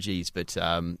 different strategies, but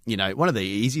one of the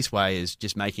easiest way is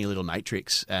just making a little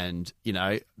matrix and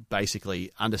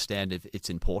basically understand its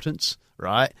importance,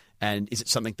 right? And is it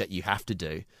something that you have to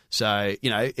do? So,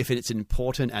 if it's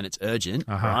important and it's urgent,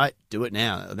 right, do it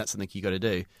now. And that's something you got to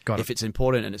do. If it's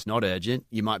important and it's not urgent,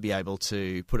 you might be able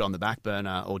to put it on the back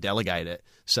burner or delegate it.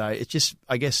 So it's just,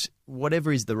 I guess,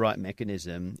 whatever is the right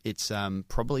mechanism, it's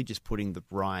probably just putting the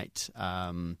right,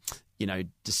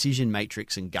 decision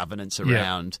matrix and governance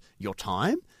around your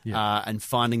time. And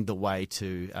finding the way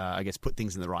to, put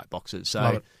things in the right boxes.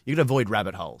 So you got to avoid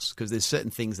rabbit holes because there's certain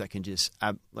things that can just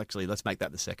actually, let's make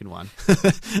that the second one.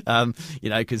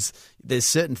 Because there's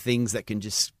certain things that can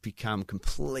just become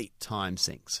complete time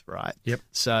sinks, right? Yep.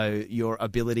 So your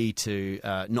ability to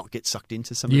not get sucked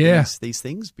into some of these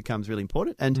things becomes really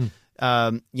important. And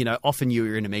often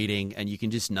you're in a meeting and you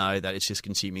can just know that it's just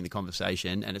consuming the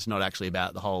conversation and it's not actually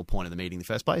about the whole point of the meeting in the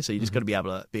first place. So you just got to be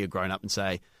able to be a grown up and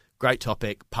say, great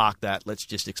topic, park that, let's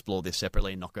just explore this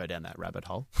separately and not go down that rabbit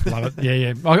hole. Love it.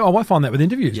 Yeah. I find that with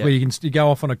interviews where you go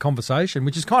off on a conversation,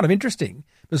 which is kind of interesting,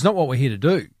 but it's not what we're here to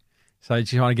do. So it's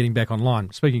kind of getting back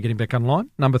online. Speaking of getting back online,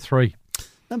 number 3.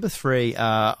 Number 3,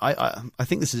 I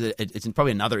think this is it's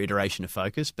probably another iteration of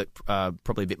focus, but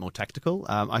probably a bit more tactical.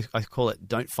 I call it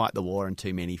don't fight the war on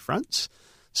too many fronts.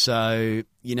 So,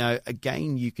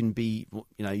 again, you can be,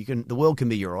 the world can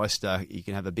be your oyster. You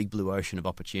can have a big blue ocean of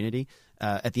opportunity.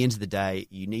 At the end of the day,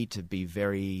 you need to be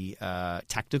very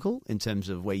tactical in terms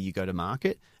of where you go to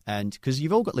market, and because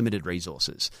you've all got limited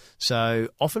resources. So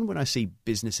often when I see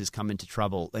businesses come into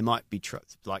trouble, they might be trying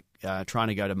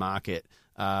to go to market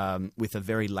with a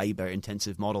very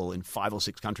labor-intensive model in 5 or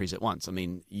 6 countries at once. I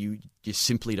mean, you just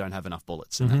simply don't have enough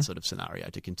bullets in that sort of scenario,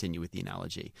 to continue with the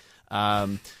analogy.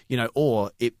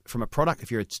 Or from a product, if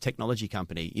you're a technology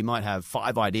company, you might have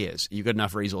 5 ideas. You've got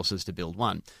enough resources to build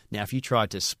one. Now, if you try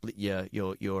to split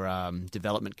your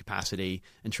development capacity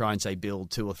and try and, say,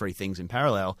 build 2 or 3 things in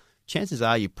parallel, chances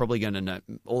are you're probably going to know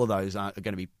all of those are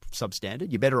going to be substandard.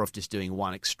 You're better off just doing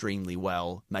one extremely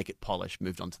well, make it polished,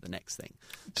 moved on to the next thing.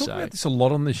 Talk about this a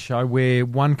lot on this show, where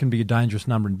one can be a dangerous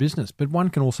number in business, but one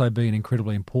can also be an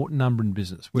incredibly important number in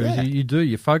business. Whereas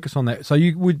you focus on that. So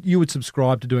you would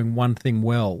subscribe to doing one thing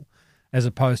well, as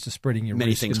opposed to spreading your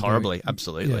many risk things horribly.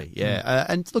 Absolutely, yeah.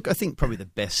 And look, I think probably the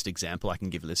best example I can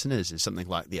give listeners is something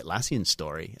like the Atlassian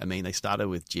story. I mean, they started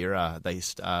with Jira.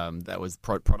 That was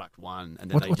product 1,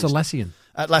 and then what's Atlassian?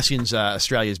 Atlassian's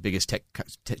Australia's biggest tech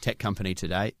company to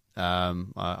date. I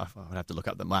would have to look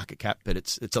up the market cap, but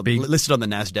it's listed on the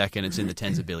NASDAQ and it's in the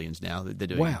tens of billions now. They're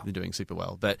doing super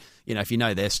well. But if you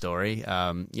know their story,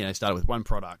 started with one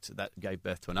product that gave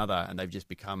birth to another, and they've just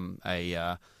become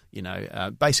a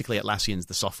basically Atlassian's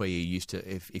the software you use to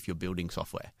if you're building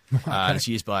software. Okay. It's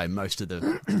used by most of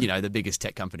the the biggest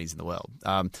tech companies in the world.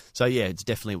 It's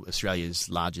definitely Australia's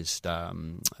largest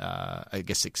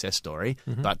success story.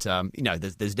 But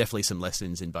there's definitely some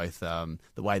lessons in both the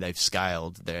way they've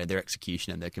scaled their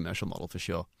execution and their commercial model for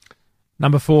sure.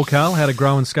 Number 4, Carl, how to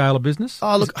grow and scale a business?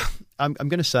 Oh, look, I'm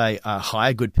going to say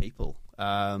hire good people.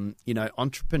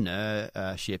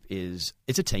 Entrepreneurship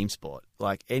it's a team sport.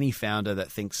 Like, any founder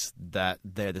that thinks that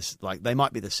they're they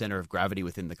might be the center of gravity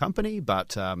within the company,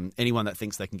 but anyone that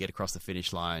thinks they can get across the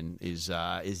finish line is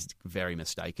very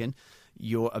mistaken.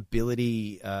 Your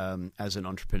ability as an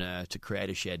entrepreneur to create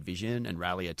a shared vision and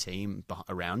rally a team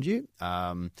around you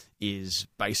is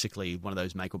basically one of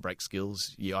those make or break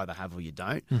skills you either have or you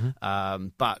don't.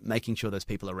 But making sure those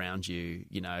people around you,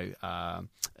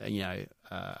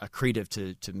 accretive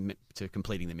to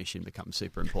completing the mission becomes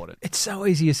super important. It's so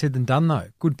easier said than done, though.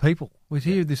 Good people. We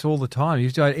hear this all the time. You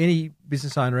say any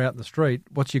business owner out in the street,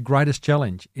 what's your greatest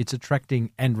challenge? It's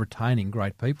attracting and retaining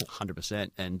great people.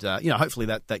 100%. And hopefully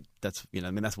that's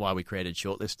that's why we created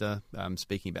Shortlister.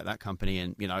 Speaking about that company,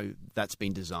 and that's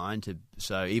been designed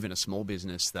so even a small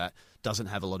business that doesn't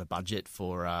have a lot of budget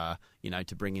for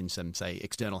to bring in some, say,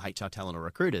 external HR talent or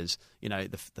recruiters,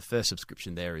 the first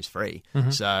subscription there is free.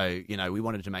 So, we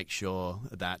wanted to make sure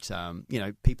that,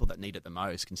 people that need it the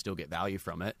most can still get value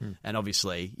from it. And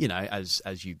obviously,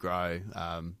 as you grow,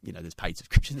 there's paid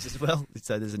subscriptions as well.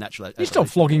 So there's a natural... You stop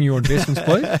flogging your investments,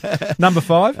 please. Number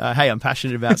 5. Hey, I'm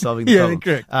passionate about solving the problem.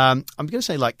 Correct. I'm going to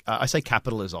say, I say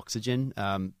capital is oxygen.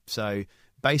 So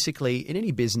basically, in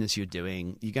any business you're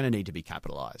doing, you're going to need to be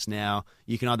capitalized. Now,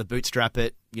 you can either bootstrap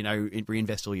it,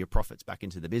 reinvest all your profits back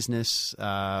into the business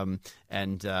and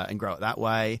grow it that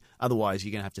way. Otherwise,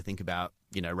 you're going to have to think about,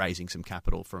 raising some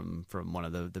capital from one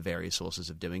of the various sources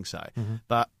of doing so.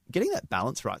 But getting that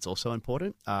balance right is also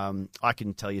important. I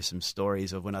can tell you some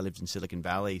stories of when I lived in Silicon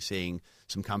Valley, seeing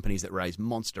some companies that raised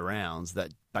monster rounds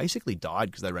that basically died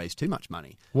because they raised too much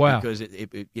money. Wow. Because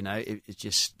it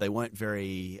just, they weren't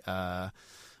very...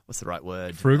 what's the right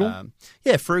word? Frugal?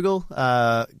 Frugal.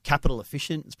 Capital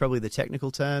efficient is probably the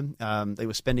technical term. They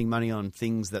were spending money on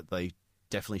things that they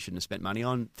definitely shouldn't have spent money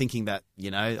on, thinking that,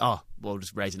 we'll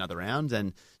just raise another round.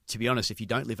 And to be honest, if you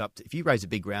raise a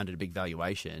big round at a big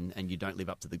valuation and you don't live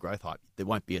up to the growth hype, there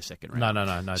won't be a second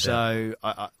round. No. So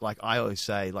I always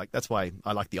say, that's why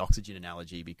I like the oxygen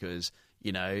analogy, because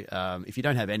if you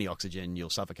don't have any oxygen, you'll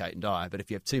suffocate and die. But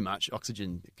if you have too much,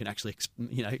 oxygen can actually,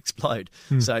 explode.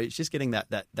 So it's just getting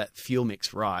that fuel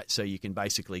mix right, so you can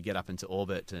basically get up into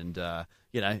orbit and,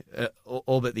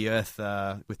 orbit the Earth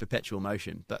with perpetual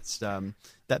motion. But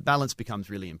that balance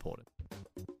becomes really important.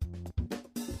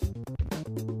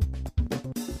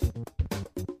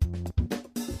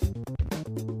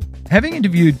 Having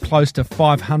interviewed close to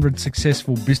 500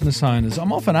 successful business owners,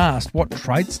 I'm often asked, what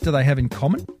traits do they have in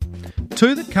common?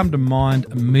 2 that come to mind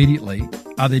immediately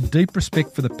are their deep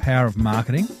respect for the power of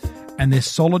marketing and their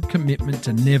solid commitment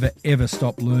to never ever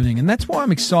stop learning. And that's why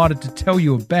I'm excited to tell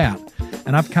you about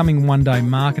an upcoming one-day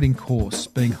marketing course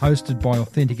being hosted by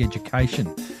Authentic Education,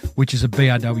 which is a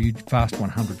BRW Fast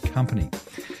 100 company.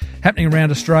 Happening around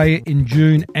Australia in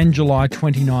June and July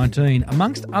 2019.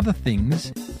 Amongst other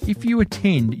things, if you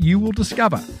attend, you will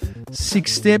discover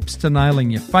 6 steps to nailing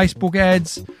your Facebook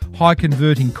ads,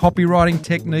 high-converting copywriting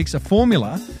techniques, a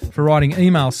formula for writing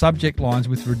email subject lines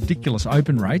with ridiculous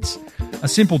open rates, a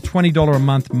simple $20 a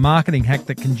month marketing hack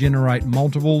that can generate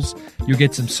multiples, you'll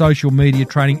get some social media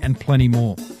training and plenty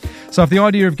more. So if the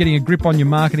idea of getting a grip on your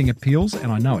marketing appeals,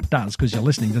 and I know it does because you're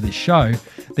listening to this show,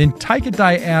 then take a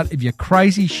day out of your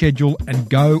crazy schedule and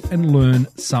go and learn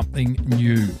something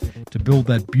new to build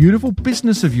that beautiful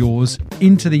business of yours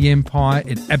into the empire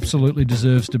it absolutely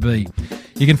deserves to be.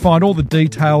 You can find all the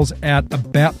details out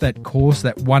about that course,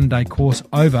 that one-day course,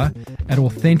 over at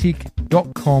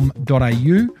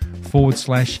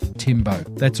authentic.com.au/Timbo.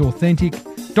 That's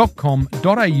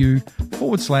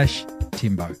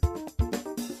authentic.com.au/Timbo.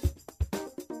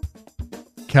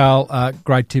 Carl,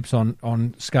 great tips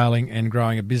on scaling and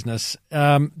growing a business.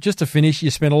 Just to finish,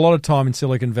 you spent a lot of time in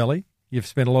Silicon Valley. You've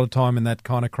spent a lot of time in that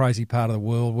kind of crazy part of the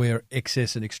world where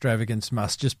excess and extravagance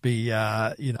must just be,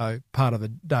 part of the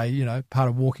day, part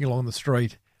of walking along the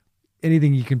street.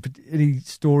 Any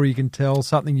story you can tell,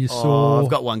 something you saw? I've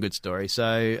got one good story.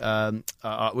 So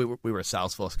we were a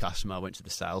Salesforce customer. I went to the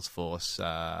Salesforce,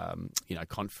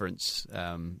 conference,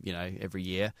 every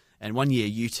year. And one year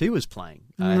U2 was playing.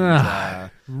 And,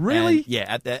 really? And,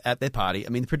 yeah, at their party. I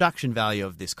mean, the production value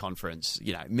of this conference,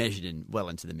 measured in well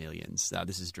into the millions.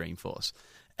 This is Dreamforce.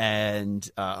 And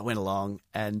I went along,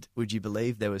 and would you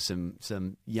believe there were some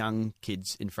young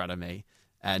kids in front of me,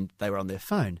 and they were on their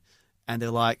phone. And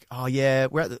they're like, "Oh yeah,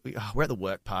 we're at the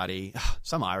work party.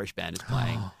 Some Irish band is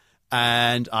playing,"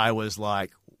 and I was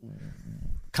like,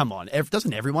 "Come on,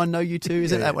 doesn't everyone know U2?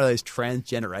 Isn't that one of those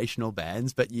transgenerational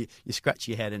bands?" But you scratch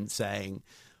your head and saying,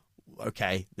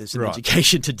 "Okay, there's some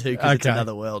education to do because it's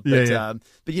another world." But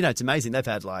but it's amazing. They've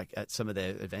had at some of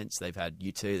their events, they've had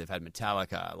U2, they've had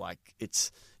Metallica.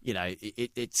 It's.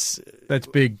 It's that's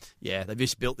big. Yeah, they've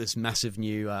just built this massive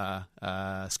new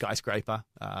skyscraper.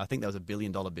 I think that was $1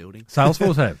 billion building.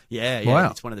 Salesforce have? Yeah.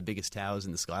 Wow. It's one of the biggest towers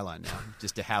in the skyline now,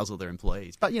 just to house all their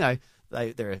employees. But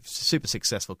they're a super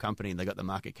successful company, and they got the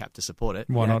market cap to support it.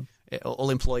 Why not?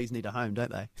 All employees need a home,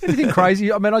 don't they? Anything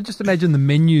crazy? I mean, I just imagine the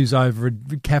menus over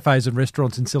at cafes and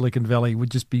restaurants in Silicon Valley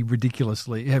would just be ridiculous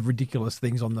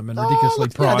things on them and ridiculously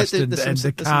priced, and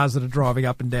the cars that are driving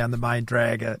up and down the main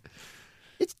drag.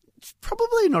 It's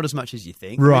probably not as much as you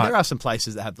think. Right. I mean, there are some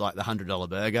places that have the $100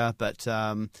 burger, but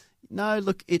no,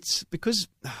 look, it's because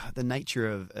the nature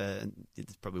of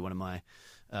it's probably one of my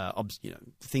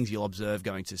things you'll observe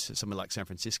going to somewhere like San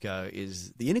Francisco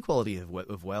is the inequality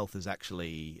of wealth is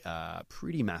actually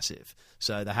pretty massive.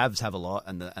 So the haves have a lot,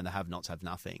 and the have-nots have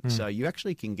nothing. So you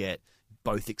actually can get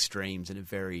both extremes in a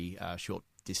very short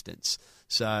distance.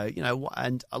 So,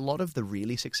 and a lot of the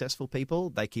really successful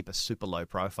people, they keep a super low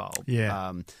profile.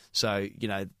 Yeah. So,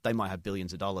 they might have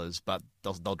billions of dollars, but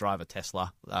they'll drive a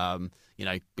Tesla,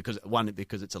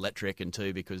 because it's electric, and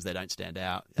two, because they don't stand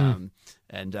out. And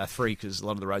three, because a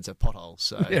lot of the roads have potholes.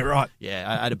 So, yeah, right. Yeah,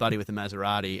 I had a buddy with a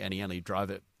Maserati, and he only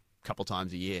drove it couple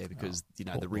times a year because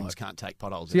the rims can't take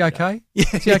potholes. Is he okay?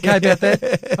 Is he okay about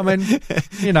that? I mean,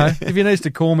 if he needs to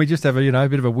call me, just have a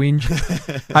bit of a whinge.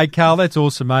 Hey, Carl, that's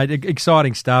awesome, mate.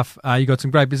 Exciting stuff. You got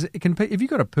some great business. Have you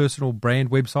got a personal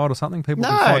brand website or something? People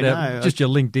can find out just your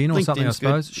LinkedIn or something, I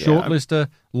suppose. Good. Shortlister,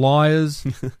 Liars.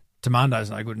 Tamando's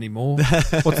no good anymore.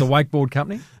 What's the wakeboard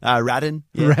company? Radin.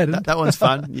 Yeah, Radin. That one's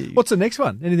fun. What's the next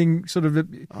one? Anything sort of?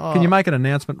 Can you make an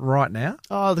announcement right now?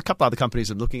 Oh, the couple other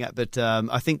companies I'm looking at, but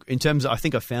I think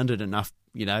I founded enough,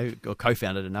 or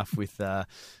co-founded enough with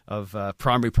of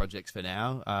primary projects for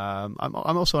now. I'm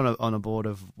also on a board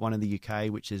of one in the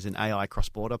UK, which is an AI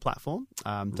cross-border platform.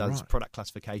 Does product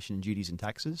classification, duties, and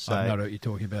taxes. So, I know what you're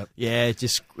talking about. Yeah,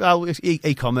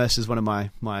 e-commerce is one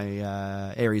of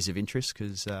my areas of interest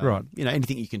because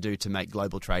anything you can do to make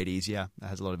global trade easier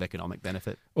has a lot of economic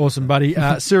benefit. Awesome, buddy.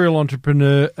 Serial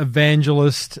entrepreneur,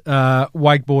 evangelist,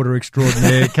 wakeboarder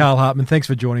extraordinaire, Carl Hartmann. Thanks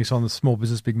for joining us on the Small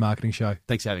Business Big Marketing Show.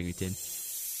 Thanks for having me, Tim.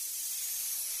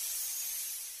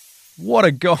 What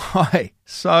a guy.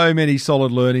 So many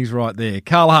solid learnings right there.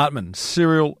 Carl Hartmann,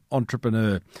 serial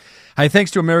entrepreneur. Hey,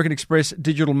 thanks to American Express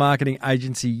digital marketing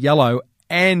agency Yellow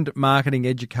and marketing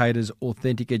educators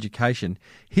Authentic Education.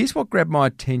 Here's what grabbed my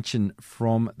attention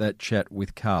from that chat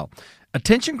with Carl.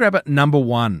 Attention grabber number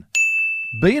 1.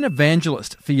 Be an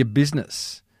evangelist for your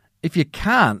business. If you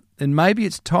can't, then maybe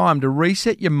it's time to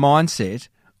reset your mindset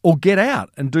or get out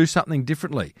and do something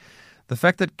differently. The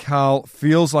fact that Carl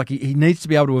feels like he needs to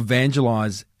be able to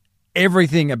evangelize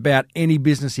everything about any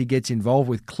business he gets involved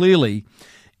with clearly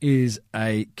is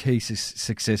a key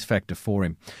success factor for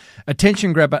him.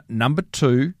 Attention grabber number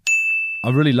 2. I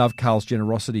really love Carl's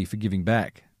generosity for giving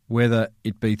back, whether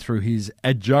it be through his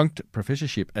adjunct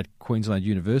professorship at Queensland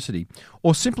University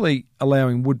or simply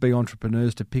allowing would-be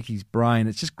entrepreneurs to pick his brain.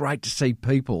 It's just great to see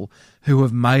people who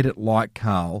have made it like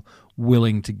Carl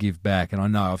willing to give back. And I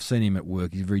know I've seen him at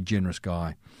work. He's a very generous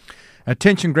guy.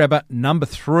 Attention grabber number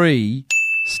 3,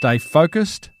 stay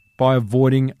focused by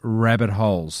avoiding rabbit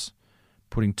holes.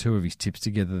 Putting 2 of his tips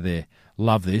together there.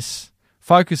 Love this.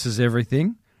 Focus is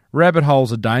everything. Rabbit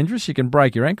holes are dangerous. You can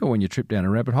break your ankle when you trip down a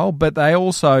rabbit hole, but they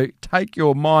also take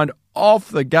your mind off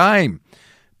the game.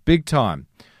 Big time.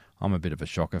 I'm a bit of a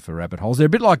shocker for rabbit holes. They're a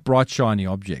bit like bright, shiny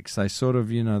objects. They sort of,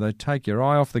 they take your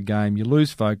eye off the game, you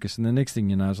lose focus, and the next thing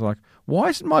you know is like, why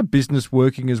isn't my business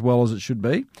working as well as it should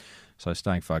be? So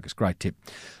staying focused, great tip.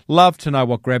 Love to know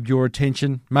what grabbed your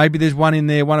attention. Maybe there's one in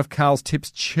there, one of Carl's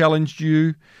tips challenged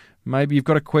you. Maybe you've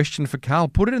got a question for Carl.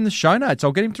 Put it in the show notes.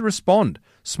 I'll get him to respond.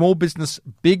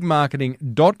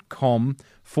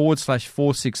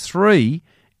 smallbusinessbigmarketing.com/463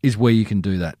 is where you can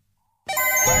do that.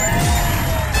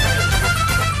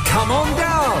 Come on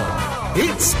down.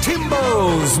 It's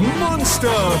Timbo's Monster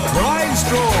Prize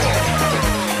Draw.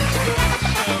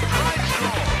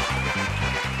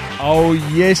 Oh,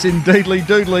 yes, indeedly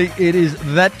doodly. It is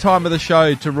that time of the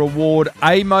show to reward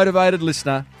a motivated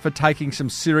listener for taking some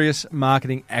serious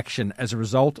marketing action as a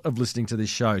result of listening to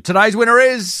this show. Today's winner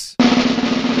is...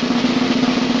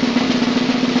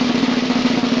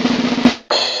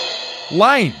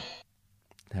 Lane.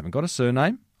 Haven't got a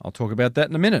surname. I'll talk about that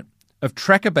in a minute. Of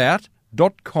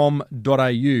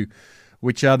trackabout.com.au,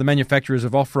 which are the manufacturers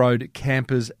of off-road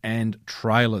campers and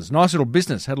trailers. Nice little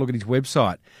business. Had a look at his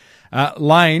website.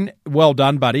 Lane, well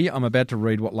done, buddy. I'm about to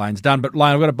read what Lane's done. But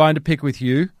Lane, I've got a bone to pick with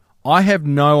you. I have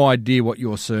no idea what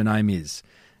your surname is.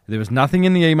 There was nothing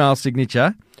in the email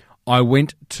signature. I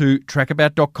went to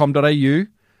trackabout.com.au,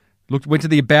 went to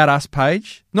the About Us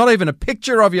page. Not even a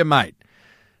picture of you, mate.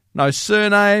 No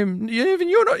surname.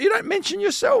 You don't mention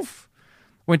yourself.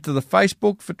 Went to the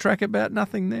Facebook for Trackabout.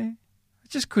 Nothing there.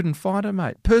 Just couldn't find her,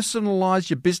 mate. Personalise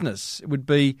your business. It would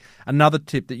be another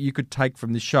tip that you could take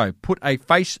from this show. Put a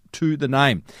face to the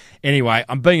name. Anyway,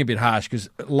 I'm being a bit harsh because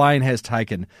Lane has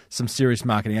taken some serious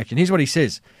marketing action. Here's what he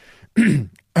says. And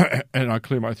I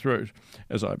clear my throat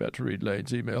as I'm about to read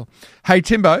Lane's email. Hey,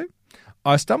 Timbo,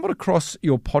 I stumbled across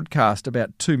your podcast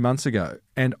about 2 months ago,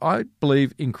 and I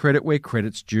believe in credit where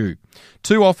credit's due.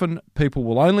 Too often, people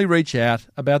will only reach out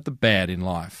about the bad in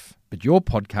life, but your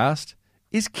podcast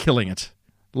is killing it.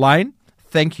 Lane,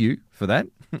 thank you for that.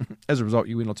 As a result,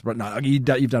 you win lots of prizes.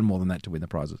 No, you've done more than that to win the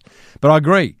prizes. But I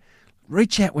agree.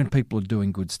 Reach out when people are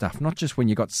doing good stuff, not just when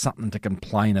you've got something to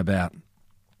complain about.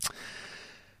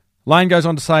 Lane goes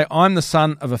on to say, I'm the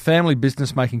son of a family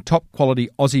business making top-quality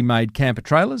Aussie-made camper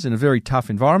trailers in a very tough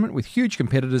environment with huge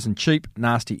competitors and cheap,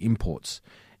 nasty imports.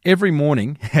 Every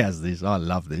morning, how's this? I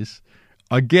love this.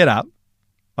 I get up,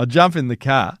 I jump in the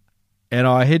car, and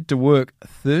I head to work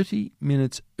 30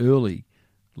 minutes early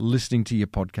listening to your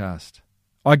podcast.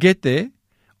 I get there,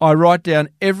 I write down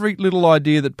every little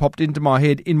idea that popped into my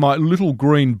head in my little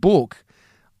green book.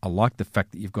 I like the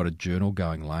fact that you've got a journal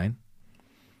going, Lane.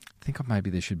 I think maybe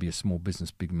there should be a small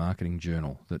business, big marketing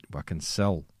journal that I can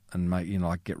sell and make,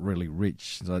 like get really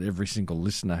rich so that every single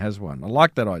listener has one. I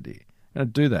like that idea. I'm going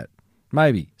to do that.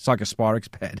 Maybe. It's like a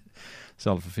Spyrex pad.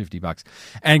 Sell it for $50.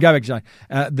 And go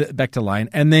back to Lane.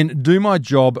 And then do my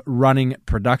job running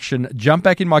production. Jump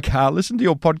back in my car, listen to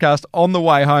your podcast on the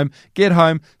way home, get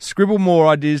home, scribble more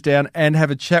ideas down, and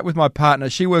have a chat with my partner.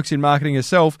 She works in marketing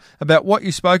herself about what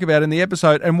you spoke about in the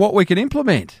episode and what we can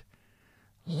implement.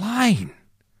 Lane,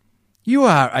 you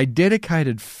are a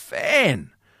dedicated fan.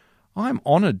 I'm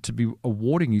honoured to be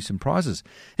awarding you some prizes.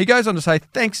 He goes on to say,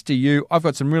 thanks to you, I've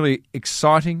got some really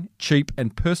exciting, cheap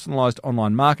and personalised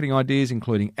online marketing ideas,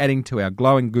 including adding to our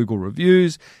glowing Google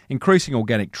reviews, increasing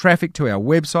organic traffic to our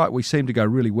website. We seem to go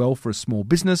really well for a small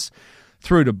business,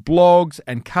 through to blogs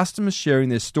and customers sharing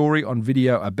their story on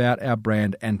video about our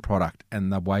brand and product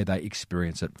and the way they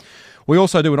experience it. We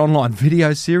also do an online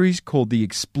video series called The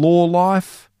Explore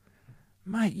Life.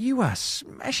 Mate, you are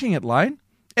smashing it, Lane.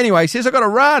 Anyway, he says, I've got to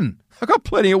run. I've got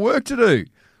plenty of work to do.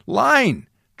 Lane,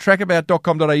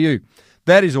 trackabout.com.au.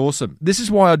 That is awesome. This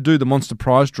is why I do the Monster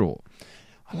Prize Draw.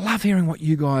 I love hearing what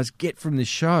you guys get from this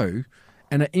show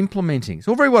and are implementing. It's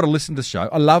all very well to listen to the show.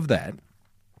 I love that.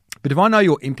 But if I know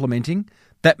you're implementing,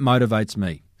 that motivates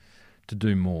me to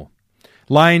do more.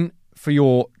 Lane, for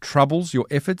your troubles, your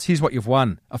efforts, here's what you've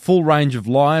won. A full range of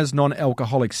Liars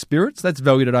non-alcoholic spirits. That's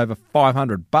valued at over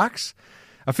 $500.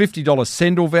 A $50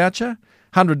 Sendall voucher.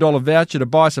 $100 voucher to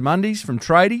buy some undies from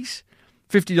tradies,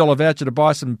 $50 voucher to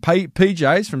buy some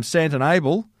PJs from Sant and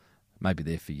Abel. Maybe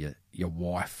they're for your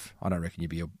wife. I don't reckon you'd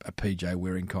be a PJ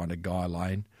wearing kind of guy,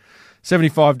 Lane.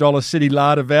 $75 City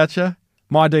Larder voucher,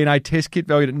 My DNA test kit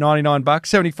valued at $99,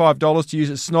 $75 to use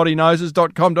at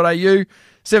snottynoses.com.au,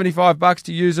 $75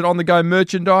 to use it on the go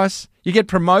merchandise. You get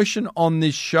promotion on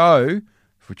this show,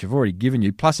 which I've already given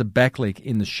you, plus a backlink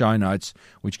in the show notes,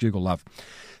 which Google love.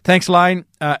 Thanks, Lane.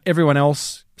 Everyone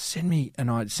else, send me an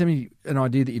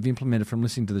idea that you've implemented from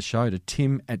listening to the show to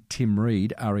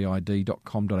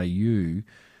tim@timreid.com.au.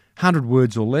 100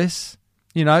 words or less.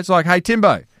 You know, it's like, hey,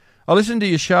 Timbo, I listened to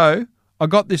your show. I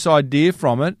got this idea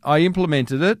from it. I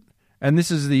implemented it. And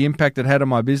this is the impact it had on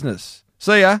my business.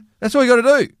 See ya. That's all you got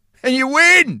to do. And you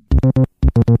win.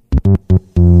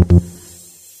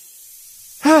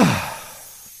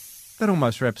 That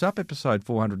almost wraps up episode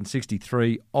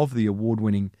 463 of the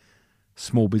award-winning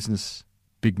Small Business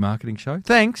Big Marketing Show.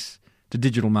 Thanks to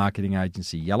digital marketing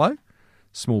agency Yellow,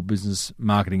 Small Business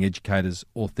Marketing Educators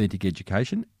Authentic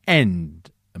Education, and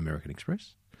American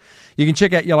Express. You can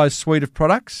check out Yellow's suite of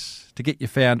products to get you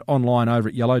found online over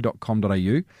at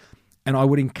yellow.com.au. And I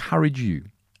would encourage you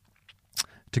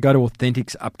to go to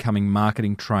Authentic's upcoming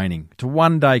marketing training. It's a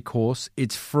one-day course.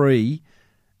 It's free.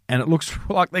 And it looks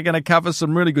like they're going to cover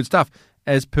some really good stuff,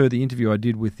 as per the interview I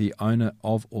did with the owner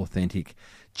of Authentic,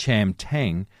 Cham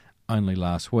Tang, only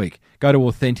last week. Go to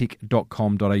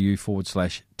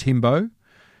authentic.com.au/Timbo.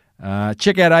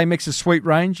 Check out Amex's sweet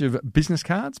range of business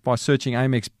cards by searching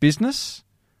Amex Business.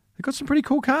 They've got some pretty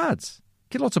cool cards.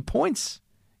 Get lots of points.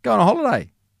 Go on a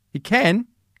holiday. You can.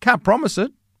 Can't promise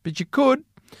it, but you could.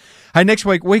 Hey, next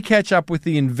week we catch up with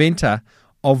the inventor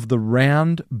of the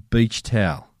round beach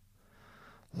towel.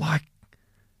 Like,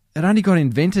 it only got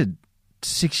invented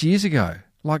 6 years ago.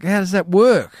 Like, how does that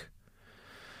work?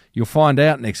 You'll find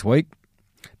out next week.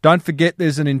 Don't forget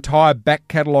there's an entire back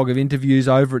catalogue of interviews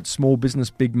over at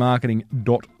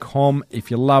smallbusinessbigmarketing.com. If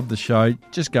you love the show,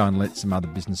 just go and let some other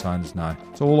business owners know.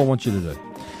 That's all I want you to do.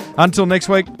 Until next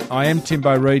week, I am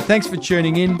Timbo Reid. Thanks for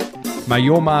tuning in. May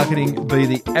your marketing be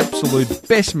the absolute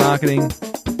best marketing.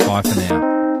 Bye for now.